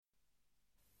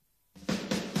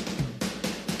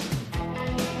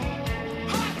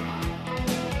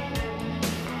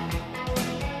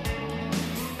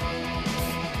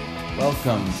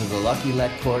Welcome to the Lucky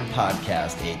Letcord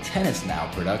podcast, a Tennis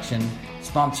Now production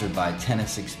sponsored by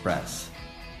Tennis Express.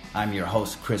 I'm your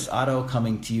host, Chris Otto,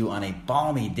 coming to you on a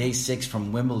balmy day 6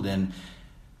 from Wimbledon.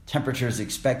 Temperatures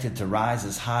expected to rise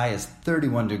as high as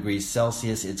 31 degrees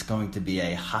Celsius. It's going to be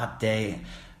a hot day,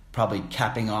 probably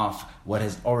capping off what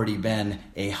has already been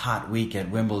a hot week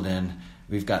at Wimbledon.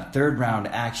 We've got third round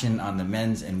action on the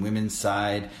men's and women's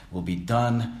side. We'll be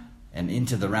done and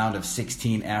into the round of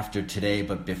 16 after today.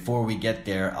 But before we get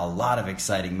there, a lot of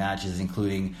exciting matches,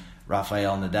 including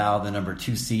Rafael Nadal, the number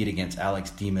 2 seed, against Alex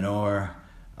de Minaur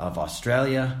of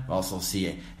Australia. We'll also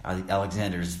see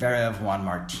Alexander Zverev, Juan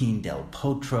Martín del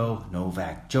Potro,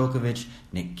 Novak Djokovic,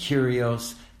 Nick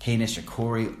Kyrgios, Kei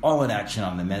Nishikori, all in action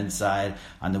on the men's side.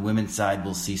 On the women's side,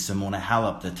 we'll see Simona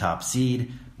Halep, the top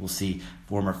seed. We'll see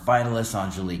former finalist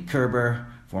Angelique Kerber,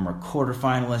 former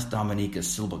quarterfinalist Dominika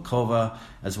Silbakova,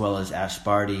 as well as Ash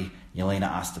Barty,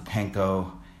 Yelena Ostapenko,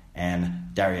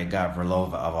 and Daria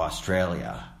Gavrilova of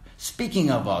Australia. Speaking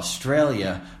of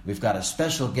Australia, we've got a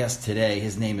special guest today.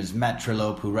 His name is Matt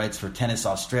Trelope, who writes for Tennis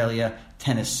Australia,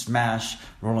 Tennis Smash,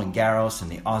 Roland Garros, and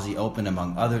the Aussie Open,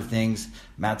 among other things.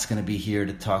 Matt's going to be here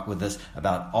to talk with us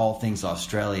about all things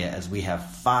Australia, as we have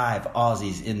 5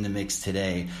 Aussies in the mix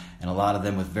today, and a lot of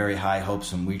them with very high hopes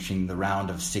from reaching the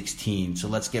round of 16. So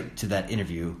let's get to that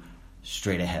interview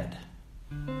straight ahead.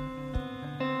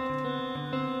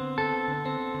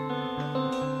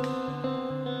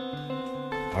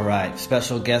 All right,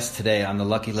 special guest today on the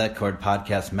Lucky Letcord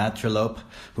podcast, Matt Trelope,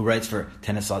 who writes for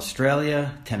Tennis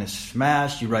Australia, Tennis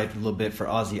Smash. You write a little bit for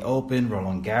Aussie Open,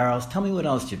 Roland Garros. Tell me what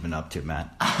else you've been up to,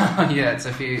 Matt. Yeah, it's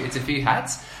a few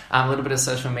hats. A little bit of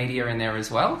social media in there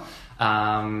as well.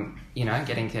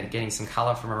 Getting some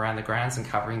colour from around the grounds and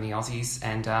covering the Aussies,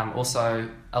 and also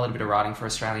a little bit of writing for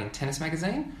Australian Tennis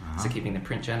Magazine. So keeping the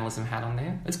print journalism hat on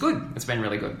there. It's good. It's been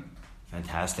really good.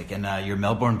 Fantastic. And you're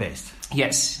Melbourne-based?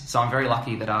 Yes. So I'm very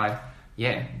lucky that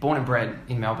born and bred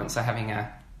in Melbourne. So having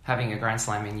a Grand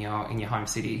Slam in your home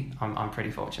city, I'm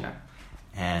pretty fortunate.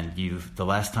 And the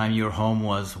last time you were home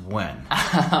was when?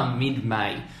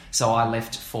 Mid-May. So I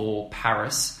left for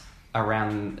Paris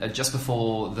around just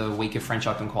before the week of French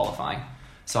Open qualifying.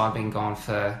 So I've been gone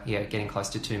for getting close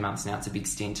to 2 months now. It's a big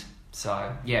stint.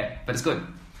 So but it's good.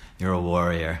 You're a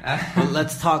warrior. Well,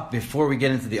 let's talk before we get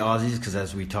into the Aussies, because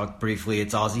as we talked briefly,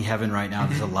 it's Aussie heaven right now.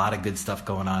 There's a lot of good stuff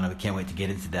going on, and we can't wait to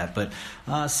get into that. But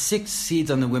 6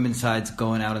 seeds on the women's side's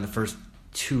going out in the first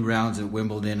 2 rounds at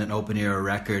Wimbledon, an open-era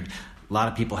record. A lot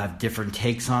of people have different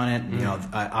takes on it. You know,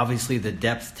 obviously the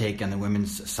depth take on the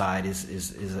women's side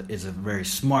is a very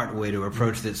smart way to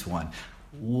approach this one.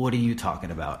 What are you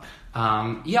talking about?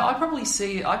 I probably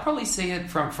see it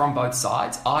from both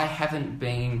sides. I haven't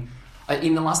been.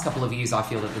 In the last couple of years, I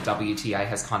feel that the WTA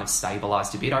has kind of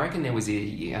stabilised a bit. I reckon there was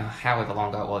however long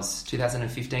ago it was,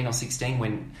 2015 or 16,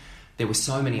 when there were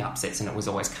so many upsets and it was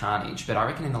always carnage. But I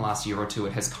reckon in the last year or two,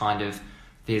 it has kind of,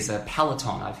 there's a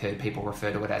peloton, I've heard people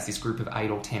refer to it as, this group of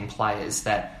 8 or 10 players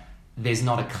that there's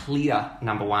not a clear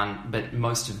number one, but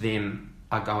most of them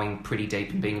are going pretty deep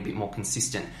and being a bit more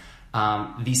consistent.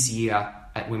 This year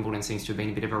at Wimbledon seems to have been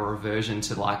a bit of a reversion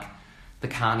to the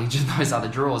carnage of those other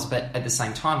draws, but at the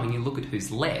same time, when you look at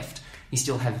who's left, you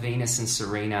still have Venus and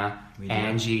Serena,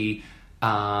 Angie,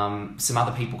 some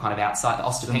other people kind of outside,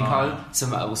 Ostapenko,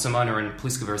 Simona and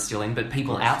Pliskova are still in, but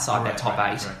people outside that top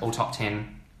 8 or top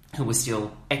 10 who were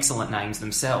still excellent names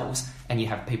themselves, and you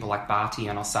have people like Barty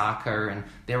and Osaka, and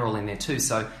they're all in there too.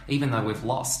 So even though we've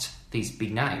lost these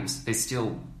big names, there's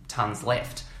still tons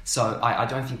left. So I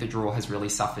don't think the draw has really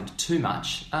suffered too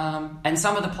much. And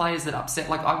some of the players that upset,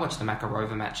 like I watched the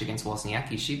Makarova match against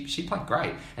Wozniacki. She played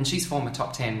great, and she's former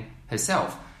top 10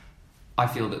 herself. I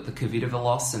feel that the Kvitova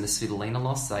loss and the Svitolina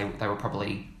loss, they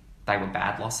were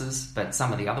bad losses, but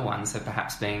some of the other ones have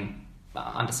perhaps been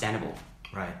understandable.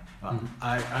 Right.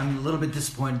 I'm a little bit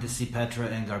disappointed to see Petra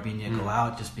and Garbiñe go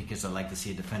out, just because I like to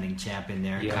see a defending champion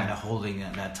there, kind of holding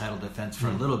that title defense for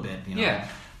a little bit. Yeah.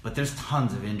 But there's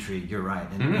tons of intrigue, you're right.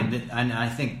 And I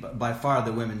think by far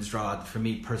the women's draw, for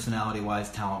me, personality-wise,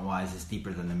 talent-wise, is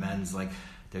deeper than the men's.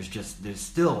 There's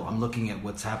still, I'm looking at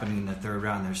what's happening in the third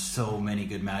round. There's so many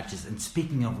good matches. And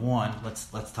speaking of one, let's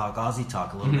talk Aussie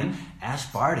talk a little bit. Ash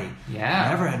Barty. Yeah.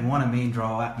 Never had won a main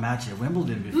draw match at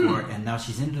Wimbledon before, and now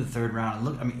she's into the third round.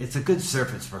 And it's a good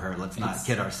surface for her. Let's not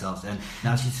kid ourselves. And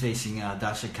now she's facing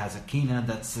Dasha Kasatkina.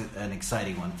 That's an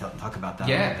exciting one. Talk about that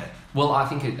a little bit. Well, I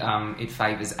think it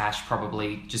favours Ash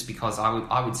probably just because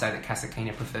I would say that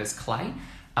Kasatkina prefers clay.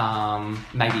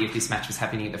 Maybe if this match was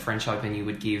happening at the French Open, you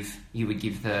would give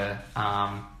the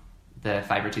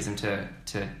favouritism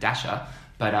to Dasha.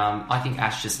 But I think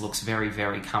Ash just looks very,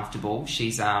 very comfortable.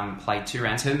 She's played 2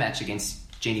 rounds. Her match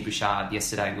against Jeannie Bouchard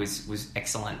yesterday was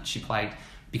excellent. She played,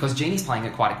 because Jeannie's playing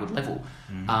at quite a good level,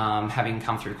 having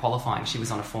come through qualifying. She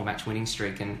was on a 4-match winning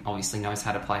streak and obviously knows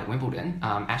how to play at Wimbledon.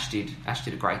 Ash did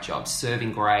a great job,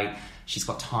 serving great. She's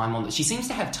got time on. She seems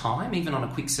to have time, even on a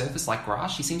quick surface like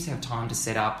grass. She seems to have time to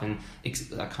set up and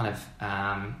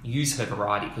use her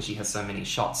variety, because she has so many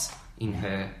shots in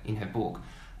her book.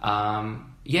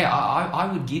 I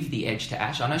would give the edge to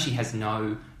Ash. I know she has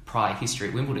no prior history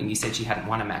at Wimbledon. You said she hadn't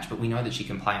won a match, but we know that she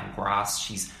can play on grass.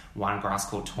 She's won grass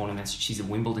court tournaments. She's a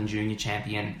Wimbledon junior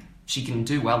champion. She can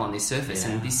do well on this surface.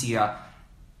 Yeah. And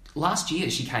last year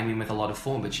she came in with a lot of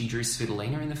form, but she drew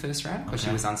Svitolina in the first round because she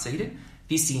was unseeded.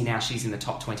 This year now she's in the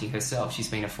top 20 herself. She's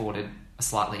been afforded a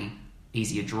slightly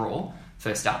easier draw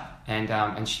first up,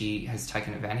 and she has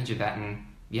taken advantage of that. And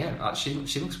she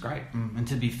looks great. And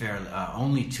to be fair,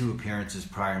 only 2 appearances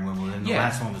prior in Wimbledon. The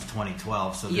last one was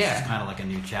 2012, so this is kind of like a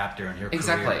new chapter in her career.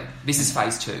 Exactly. This is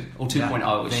phase 2, or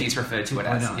 2.0, as she's referred to it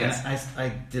as. Yes. I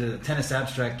did a tennis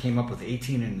abstract, came up with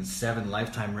 18-7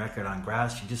 lifetime record on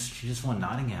grass. She just won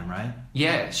Nottingham, right?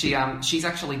 Yeah, she's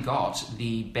actually got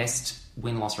the best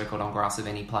win-loss record on grass of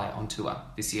any player on tour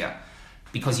this year.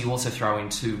 Because you also throw in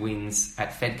 2 wins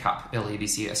at Fed Cup earlier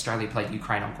this year. Australia played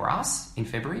Ukraine on grass in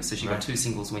February, so she got 2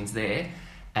 singles wins there.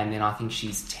 And then I think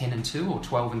she's 10-2 or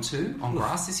 12-2 on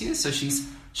grass this year. So she's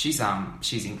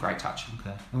in great touch.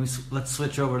 Okay, and let's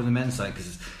switch over to the men's side,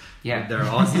 because there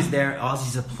are Aussies there.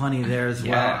 Aussies aplenty there as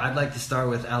well. I'd like to start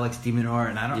with Alex de Minaur,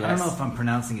 and I don't know if I'm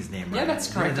pronouncing his name right. Yeah,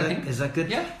 that's correct. Is that good?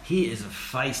 Yeah. He is a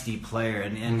feisty player,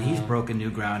 and he's broken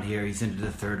new ground here. He's into the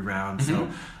 3rd round, so.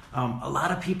 A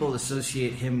lot of people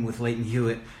associate him with Leighton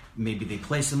Hewitt. Maybe they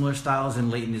play similar styles, and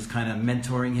Leighton is kind of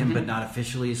mentoring him, but not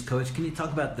officially as coach. Can you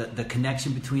talk about the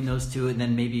connection between those two, and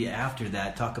then maybe after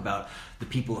that, talk about the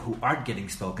people who aren't getting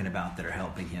spoken about that are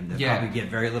helping him? They probably get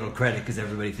very little credit because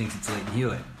everybody thinks it's Leighton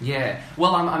Hewitt. Yeah.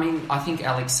 Well, I think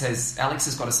Alex has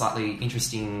got a slightly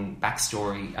interesting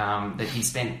backstory, that he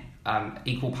spent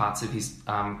equal parts of his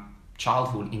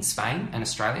childhood in Spain and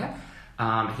Australia.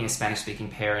 He has Spanish-speaking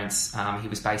parents. He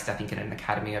was based, I think, in an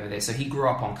academy over there. So he grew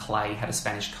up on clay, had a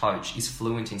Spanish coach, is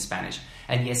fluent in Spanish.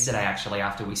 And yesterday, actually,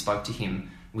 after we spoke to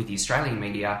him with the Australian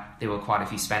media, there were quite a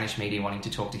few Spanish media wanting to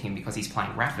talk to him because he's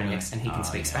playing Rafa next and he can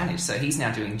speak Spanish. So he's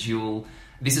now doing dual...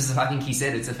 This is, I think he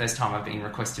said, it's the first time I've been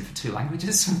requested for 2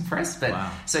 languages from the press. But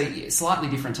So slightly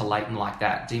different to Leighton like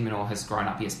that. De Minaur has grown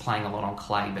up, he's playing a lot on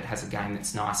clay, but has a game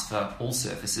that's nice for all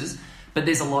surfaces. But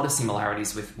there's a lot of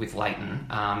similarities with Leighton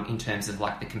in terms of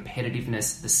like the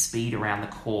competitiveness, the speed around the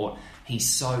court. He's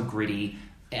so gritty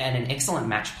and an excellent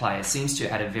match player. Seems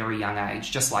to, at a very young age,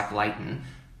 just like Leighton,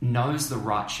 knows the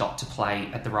right shot to play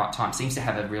at the right time. Seems to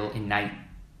have a real innate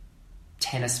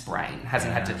tennis brain.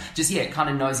 Hasn't had to... kind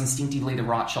of knows instinctively the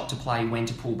right shot to play, when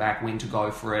to pull back, when to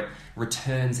go for it.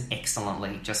 Returns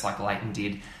excellently, just like Leighton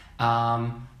did.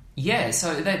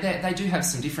 So they do have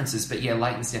some differences, but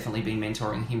Leighton's definitely been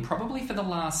mentoring him probably for the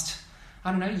last,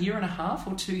 year and a half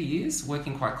or 2 years,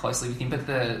 working quite closely with him. But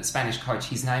the Spanish coach,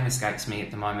 his name escapes me at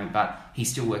the moment, but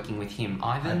he's still working with him.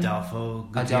 Adolfo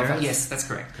Gutierrez? Yes, that's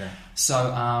correct. Okay.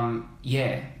 So,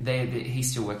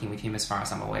 he's still working with him as far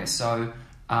as I'm aware. So,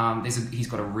 he's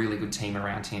got a really good team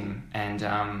around him, and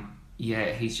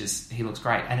he looks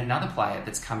great. And another player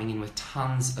that's coming in with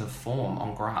tons of form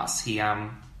on grass. He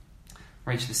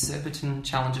reached the Surbiton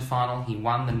Challenger final. He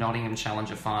won the Nottingham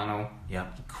Challenger final.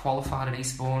 Yep. He qualified at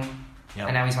Eastbourne. Yep.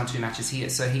 And now he's won 2 matches here.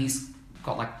 So he's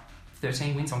got like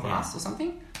 13 wins on grass or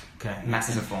something. Okay.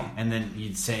 Massive form. And then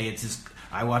you'd say it's just...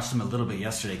 I watched him a little bit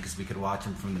yesterday because we could watch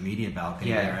him from the media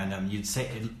balcony there, and you'd say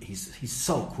he's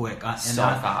so quick,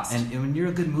 fast. And when you're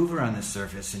a good mover on this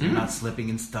surface, and you're not slipping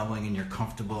and stumbling, and you're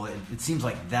comfortable, it seems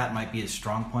like that might be his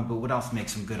strong point. But what else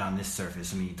makes him good on this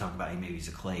surface? I mean, you talk about maybe he's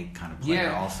a clay kind of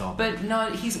player also. But no,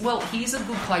 he's a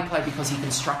good clay player because he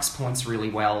constructs points really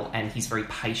well, and he's very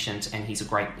patient, and he's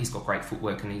got great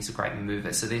footwork, and he's a great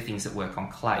mover. So they're things that work on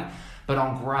clay. But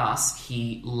on grass,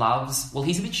 he's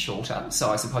a bit shorter, so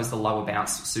I suppose the lower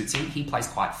bounce suits him. He plays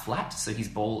quite flat, so his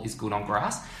ball is good on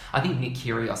grass. I think Nick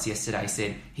Kyrgios yesterday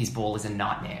said his ball is a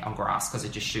nightmare on grass because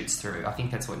it just shoots through. I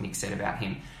think that's what Nick said about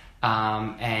him.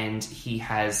 And he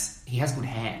has good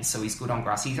hands, so he's good on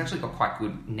grass. He's actually got quite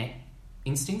good net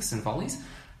instincts and volleys,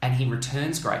 and he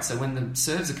returns great. So when the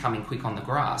serves are coming quick on the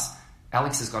grass,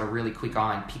 Alex has got a really quick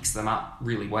eye and picks them up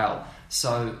really well.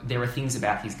 So there are things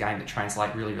about his game that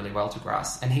translate really, really well to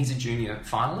grass. And he's a junior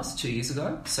finalist 2 years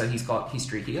ago, so he's got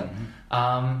history here.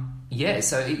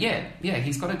 He's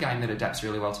got a game that adapts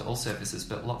really well to all surfaces,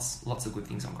 but lots of good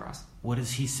things on grass. What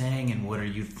is he saying, and what are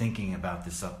you thinking about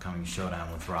this upcoming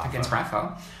showdown with Rafa? Against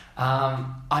Rafa?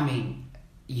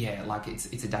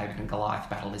 It's a David and Goliath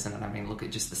battle, isn't it? I mean, look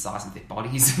at just the size of their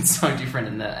bodies. It's so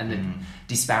different, and the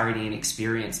disparity in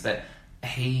experience. But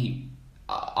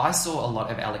I saw a lot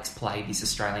of Alex play this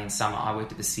Australian summer. I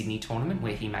worked at the Sydney tournament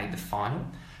where he made the final,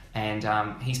 and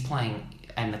he's playing,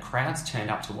 and the crowds turned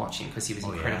up to watch him because he was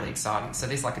incredibly exciting. So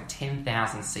there's like a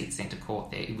 10,000 seat centre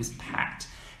court there. It was packed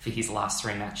for his last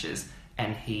 3 matches,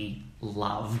 and he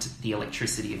loved the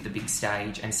electricity of the big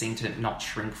stage and seemed to not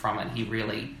shrink from it. He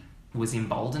really was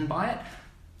emboldened by it.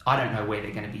 I don't know where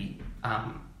they're going to be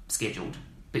scheduled,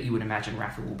 but you would imagine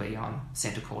Rafa will be on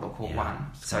centre court or court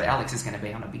 1. So Alex is going to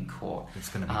be on a big court. It's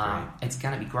going to be great. It's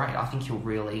going to be great. I think he'll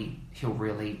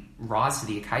really rise to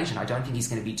the occasion. I don't think he's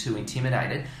going to be too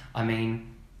intimidated. I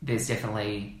mean, there's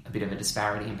definitely a bit of a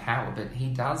disparity in power, but he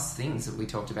does things that we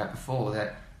talked about before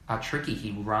that are tricky.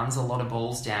 He runs a lot of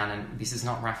balls down, and this is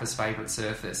not Rafa's favourite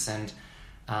surface. And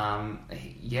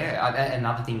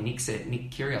another thing Nick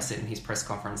Kyrgios said in his press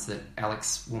conference, that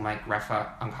Alex will make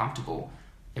Rafa uncomfortable.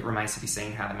 It remains to be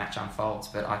seen how the match unfolds,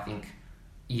 but I think,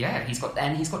 he's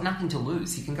got nothing to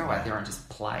lose. He can go out there and just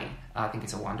play. I think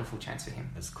it's a wonderful chance for him.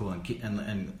 That's cool. And keep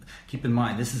in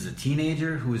mind, this is a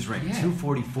teenager who was ranked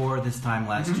 244 this time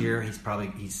last year. I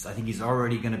think he's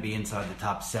already going to be inside the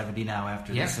top 70 now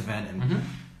after this event, and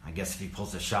I guess if he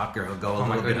pulls a shocker, he'll go a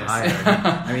little bit higher.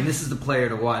 I mean, this is the player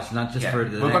to watch, not just for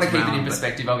the We've got to keep round, it in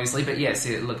perspective, obviously. But yes,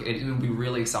 it will be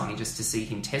really exciting just to see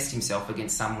him test himself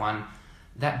against someone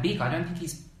that big. I don't think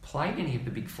he's played any of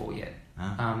the big 4 yet.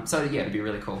 It'd be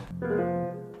really cool.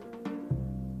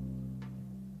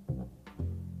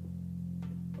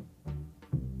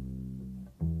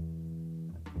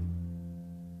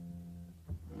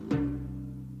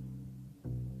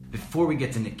 Before we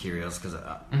get to Nick Kyrgios, because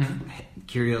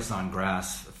Kyrgios on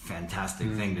grass,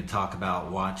 fantastic thing to talk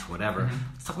about, watch, whatever.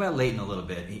 Let's talk about Leighton a little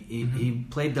bit. He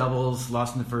played doubles,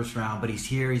 lost in the first round, but he's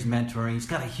here, he's mentoring, he's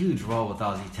got a huge role with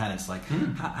Aussie tennis. Like,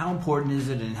 how important is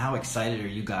it, and how excited are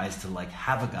you guys to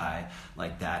have a guy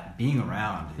like that being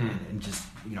around and just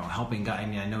helping guys? I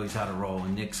mean, I know he's had a role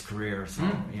in Nick's career, so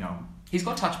He's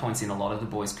got touch points in a lot of the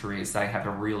boys' careers. They have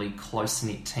a really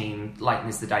close-knit team. Leighton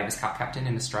is the Davis Cup captain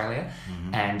in Australia,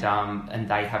 and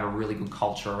they have a really good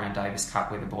culture around Davis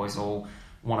Cup where the boys all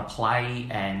want to play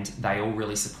and they all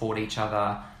really support each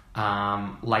other.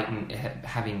 Leighton,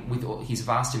 with his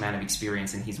vast amount of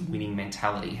experience and his winning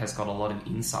mentality, has got a lot of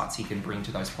insights he can bring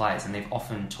to those players, and they've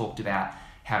often talked about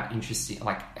how interesting,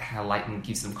 how Leighton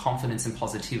gives them confidence and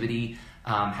positivity,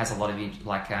 has a lot of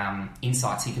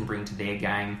insights he can bring to their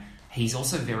game. He's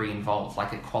also very involved,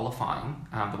 at qualifying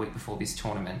the week before this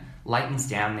tournament. Leighton's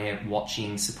down there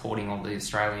watching, supporting all the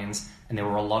Australians, and there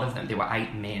were a lot of them. There were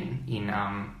 8 men in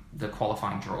the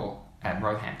qualifying draw at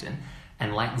Roehampton,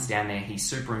 and Leighton's down there. He's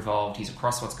super involved. He's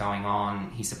across what's going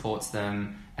on. He supports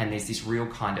them, and there's this real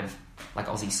kind of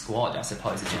Aussie squad, I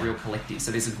suppose. It's a real collective.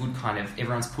 So there's a good kind of,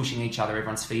 everyone's pushing each other,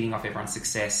 everyone's feeding off everyone's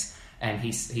success, and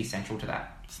he's central to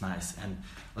that. It's nice. And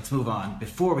let's move on.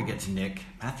 Before we get to Nick,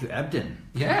 Matthew Ebden.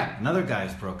 Yeah. Another guy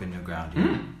who's broken new ground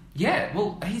here. Yeah,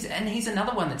 well, he's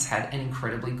another one that's had an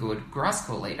incredibly good grass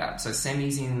court lead-up. So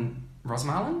semis in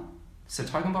Rosmalen,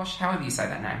 Togenbosch, however you say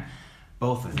that name.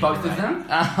 Both of them.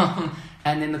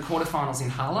 And then the quarterfinals in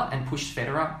Halle, and pushed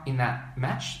Federer in that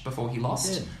match before he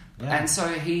lost. Yeah. And so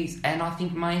I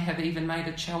think may have even made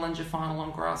a challenger final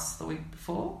on grass the week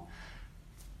before.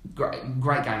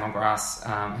 Great game on grass,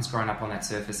 has grown up on that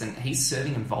surface, and he's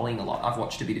serving and volleying a lot. I've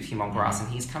watched a bit of him on grass, and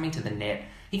he's coming to the net.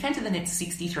 He came to the net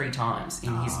 63 times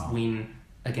in his win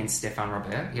against Stefan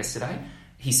Robert yesterday.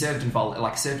 He served and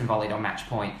volleyed on match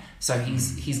point. So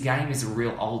his game is a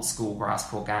real old school grass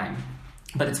court game,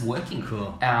 but it's working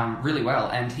really well,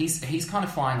 and he's kind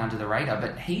of flying under the radar.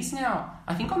 But he's now,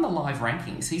 I think, on the live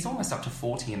rankings, he's almost up to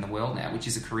 40 in the world now, which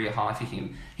is a career high for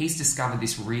him. He's discovered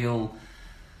this real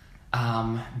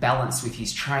balance with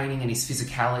his training and his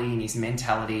physicality and his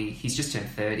mentality. He's just turned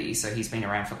 30, so he's been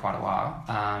around for quite a while.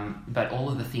 But all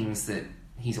of the things that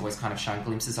he's always kind of shown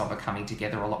glimpses of are coming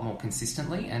together a lot more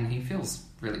consistently, and he feels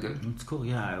really good. It's cool.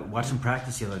 Yeah, I watched him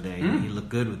practice the other day. He looked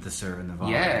good with the serve and the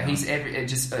volley. Yeah,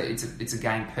 it's a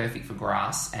game perfect for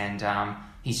grass, and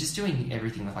he's just doing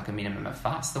everything with a minimum of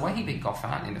fuss. The way he beat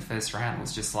Goffin in the first round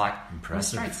was just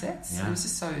impressive. Straight sets. Yeah. It was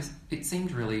just it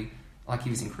seemed really like he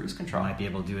was in cruise control. Might be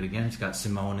able to do it again. He's got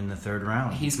Simone in the third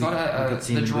round. He's got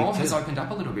the draw has opened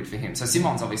up a little bit for him. So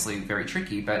Simone's obviously very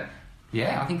tricky, but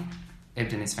yeah, I think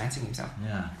Ebden is fancying himself.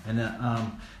 Yeah,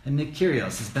 and Nick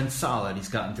Kyrgios has been solid. He's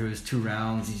gotten through his 2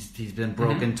 rounds. He's been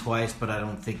broken twice, but I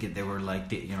don't think they were like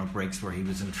breaks where he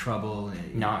was in trouble.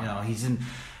 No, he's in.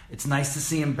 It's nice to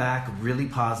see him back. Really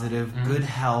positive, good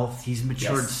health. He's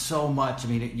matured so much. I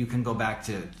mean, you can go back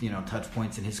to touch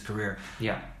points in his career.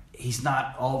 Yeah. He's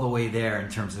not all the way there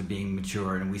in terms of being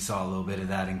mature, and we saw a little bit of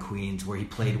that in Queens where he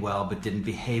played well but didn't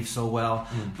behave so well.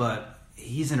 But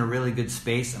he's in a really good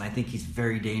space, and I think he's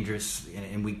very dangerous,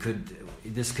 and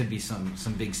this could be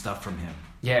some big stuff from him.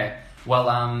 Yeah. Well,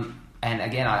 and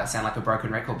again, I sound like a broken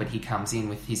record, but he comes in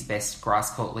with his best grass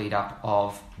court lead up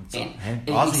of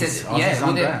Aussies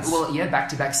on grass.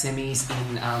 Back-to-back semis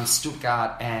in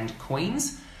Stuttgart and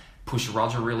Queens. Pushed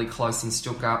Roger really close in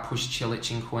Stuttgart. Pushed Cilic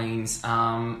in Queens.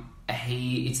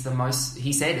 He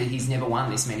said that he's never won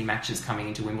this many matches coming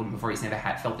into Wimbledon before. He's never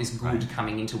felt this good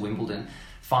coming into Wimbledon.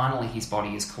 Finally, his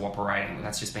body is cooperating.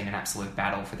 That's just been an absolute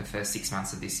battle for the first 6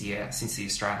 months of this year. Since the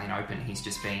Australian Open, he's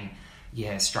just been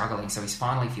struggling. So he's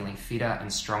finally feeling fitter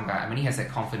and stronger. And when he has that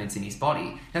confidence in his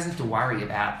body, he doesn't have to worry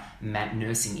about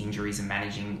nursing injuries and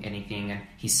managing anything, and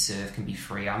his serve can be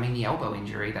free. I mean, the elbow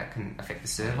injury, that can affect the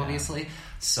serve, obviously.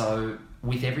 So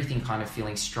with everything kind of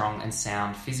feeling strong and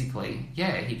sound physically,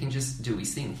 he can just do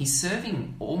his thing. He's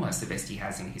serving almost the best he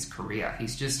has in his career.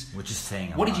 He's just... Which is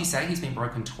saying a What lot. did you say? He's been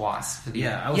broken twice. For the,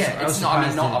 I was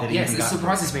surprised it's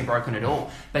surprised he's been broken at all.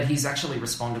 But he's actually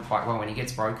responded quite well. When he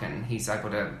gets broken, he's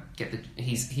able to get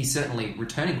he's certainly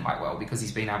returning quite well because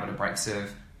he's been able to break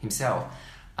serve himself.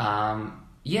 And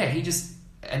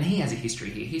he has a history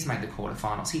here. He's made the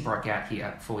quarterfinals. He broke out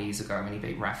here 4 years ago when he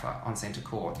beat Rafa on centre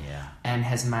court. Yeah. And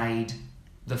has made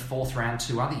the 4th round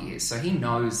 2 other years. So he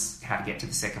knows how to get to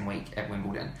the second week at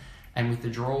Wimbledon. And with the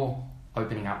draw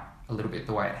opening up a little bit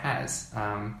the way it has,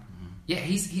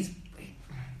 he's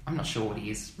I'm not sure what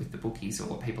he is with the bookies or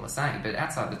what people are saying, but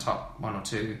outside the top 1 or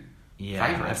 2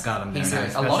 favourites, I've got him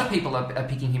there. a lot of people are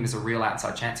picking him as a real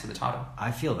outside chance for the title.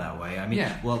 I feel that way. I mean,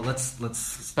 well, let's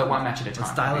but one match at a time.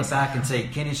 Let's dial it back and say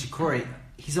Ken Nishikori,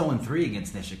 he's 0-3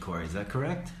 against Nishikori. Is that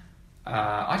correct?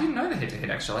 I didn't know the head-to-head,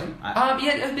 actually. But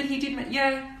he did...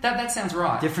 Yeah, that sounds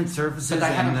right. Different surfaces. But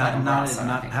they haven't played on grass,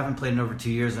 haven't played in over 2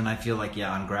 years, and I feel like,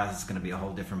 on grass it's going to be a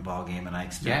whole different ball game, and I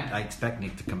expect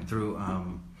Nick to come through. I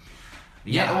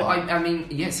mean,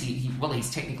 yes, he's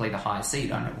technically the highest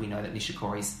seed. We know that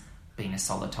Nishikori's been a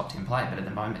solid top 10 player, but at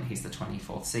the moment he's the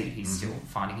 24th seed. He's still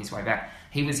finding his way back.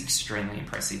 He was extremely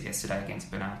impressive yesterday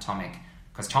against Bernard Tomic,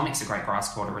 because Tomic's a great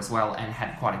grass courter as well and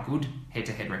had quite a good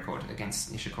head-to-head record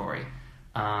against Nishikori.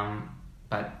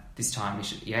 But this time,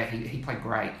 he played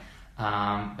great.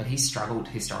 But he's struggled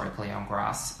historically on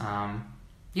grass.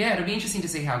 It'll be interesting to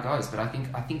see how it goes, but I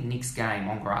think Nick's game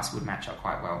on grass would match up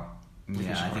quite well.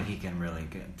 I think he can really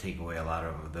take away a lot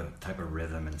of the type of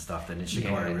rhythm and stuff that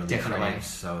Nishikori really definitely craves.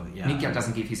 So Nick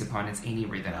doesn't give his opponents any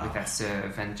rhythm with that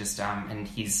serve, and just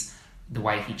the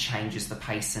way he changes the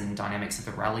pace and dynamics of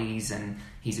the rallies, and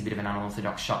he's a bit of an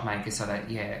unorthodox shot maker. So that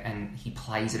and he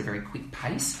plays at a very quick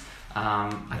pace.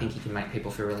 I think he can make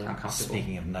people feel really uncomfortable.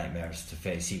 Speaking of nightmares to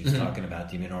face, he was talking about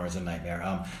De Minaur as a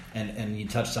nightmare. And you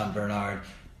touched on Bernard.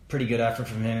 Pretty good effort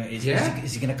from him. Is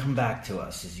he going to come back to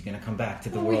us? Is he going to come back to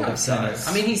the world of tennis?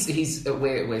 I mean, he's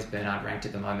where's Bernard ranked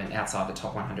at the moment? Outside the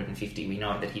top 150, we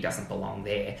know that he doesn't belong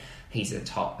there. He's a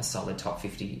solid top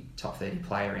 50, top 30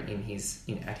 player at his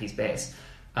best.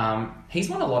 He's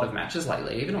won a lot of matches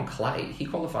lately, even on clay. He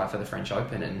qualified for the French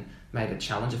Open and made a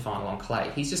challenger final on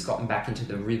clay. He's just gotten back into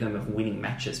the rhythm of winning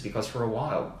matches, because for a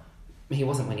while he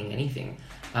wasn't winning anything.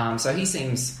 So he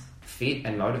seems fit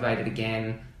and motivated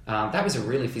again. That was a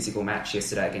really physical match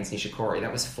yesterday against Nishikori.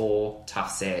 That was 4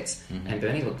 tough sets, and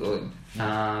Bernie looked good.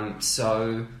 I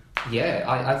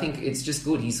think it's just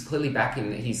good. He's clearly back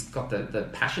he's got the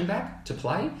passion back to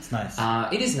play. It's nice.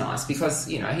 It is nice because,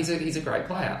 he's a great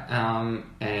player.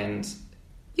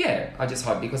 I just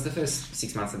hope, because the first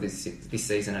 6 months of this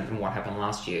season and what happened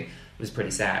last year was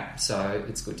pretty sad. So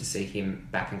it's good to see him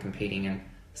back and competing and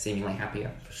seemingly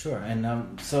happier. For sure.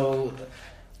 And so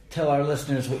tell our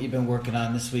listeners what you've been working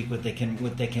on this week, what they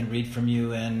can read from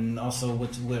you, and also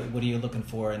what are you looking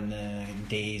for in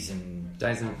days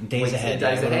ahead.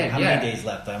 How many days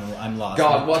left? I'm lost.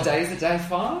 God, what day is it? Day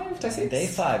 5? Day 6? Day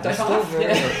 5. Day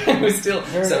 5.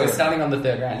 We're starting on the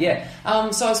 3rd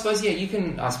round. So I suppose you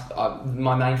can.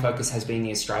 My main focus has been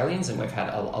the Australians, and we've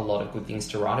had a lot of good things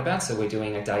to write about. So we're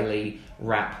doing a daily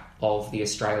wrap of the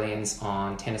Australians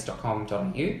on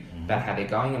tennis.com.au about how they're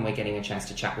going, and we're getting a chance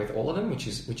to chat with all of them, which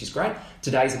is great.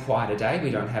 Today's a quieter day.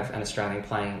 We don't have an Australian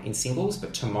playing in singles,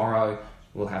 but tomorrow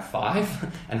we'll have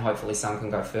 5, and hopefully some can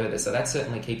go further. So that's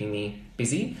certainly keeping me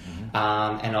busy.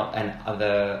 And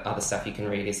other stuff you can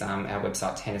read is our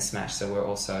website Tennis Smash. So we're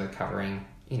also covering,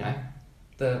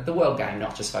 the world game,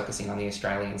 not just focusing on the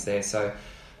Australians there. So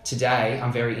today,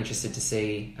 I'm very interested to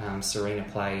see Serena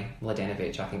play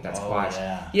Mladenovic. I think that's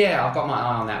I've got my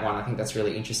eye on that one. I think that's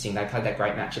really interesting. They played that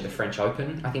great match at the French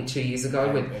Open, I think 2 years ago.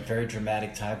 A very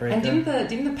dramatic tiebreaker. And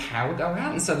didn't the power go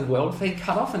out, and so the world feed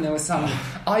cut off, and there was some...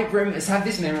 I have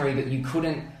this memory that you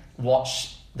couldn't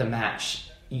watch the match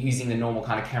using the normal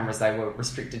kind of cameras. They were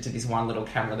restricted to this one little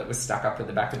camera that was stuck up at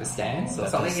the back of the stands or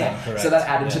something. So that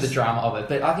added to the drama of it.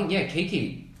 But I think,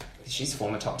 Kiki, she's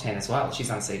former top 10 as well.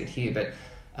 She's unseeded here, but...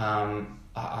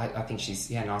 I think she's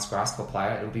a nice grass court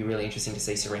player. It'll be really interesting to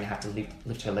see Serena have to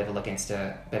lift her level against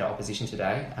a better opposition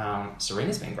today.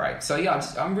 Serena's been great. So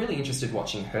I'm really interested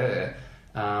watching her.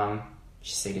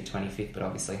 She's seeded 25th, but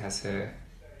obviously has her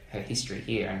history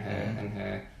here and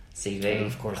her CV. And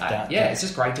of course, it's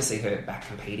just great to see her back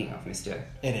competing. I've missed her.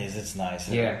 It is. It's nice.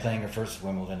 Playing her first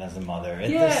Wimbledon as a mother.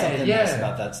 There's something nice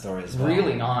about that story as well.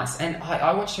 Really nice. And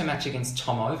I watched her match against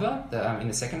Tomova in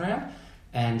the second round,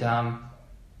 and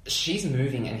she's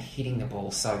moving and hitting the ball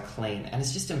so clean, and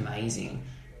it's just amazing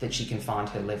that she can find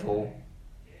her level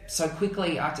so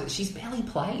quickly after she's barely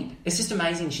played. It's just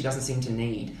amazing she doesn't seem to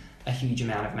need a huge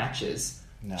amount of matches.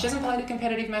 No. She hasn't played a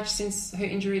competitive match since her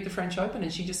injury at the French Open,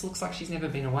 and she just looks like she's never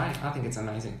been away. I think it's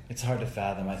amazing. It's hard to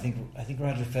fathom. I think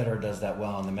Roger Federer does that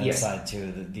well on the men's side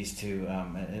too. These two,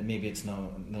 maybe it's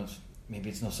no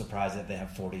surprise that they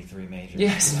have 43 majors.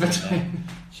 Yes, but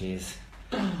jeez.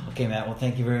 Okay, Matt. Well,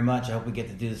 thank you very much. I hope we get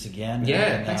to do this again.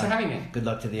 Yeah, thanks for having me. Good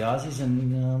luck to the Aussies,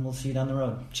 and we'll see you down the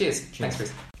road. Cheers. Thanks,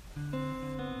 Chris.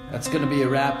 That's going to be a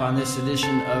wrap on this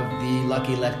edition of the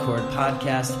Lucky Letcord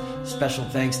podcast. Special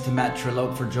thanks to Matt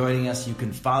Trelope for joining us. You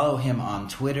can follow him on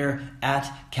Twitter at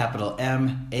 @MATTY,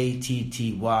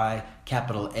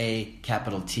 @A,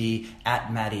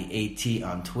 @ Matty AT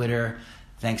on Twitter.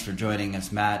 Thanks for joining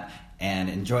us, Matt. And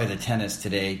enjoy the tennis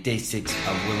today. Day 6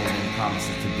 of Wimbledon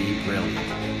promises to be brilliant.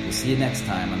 We'll see you next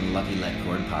time on the Lucky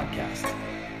Letcord podcast.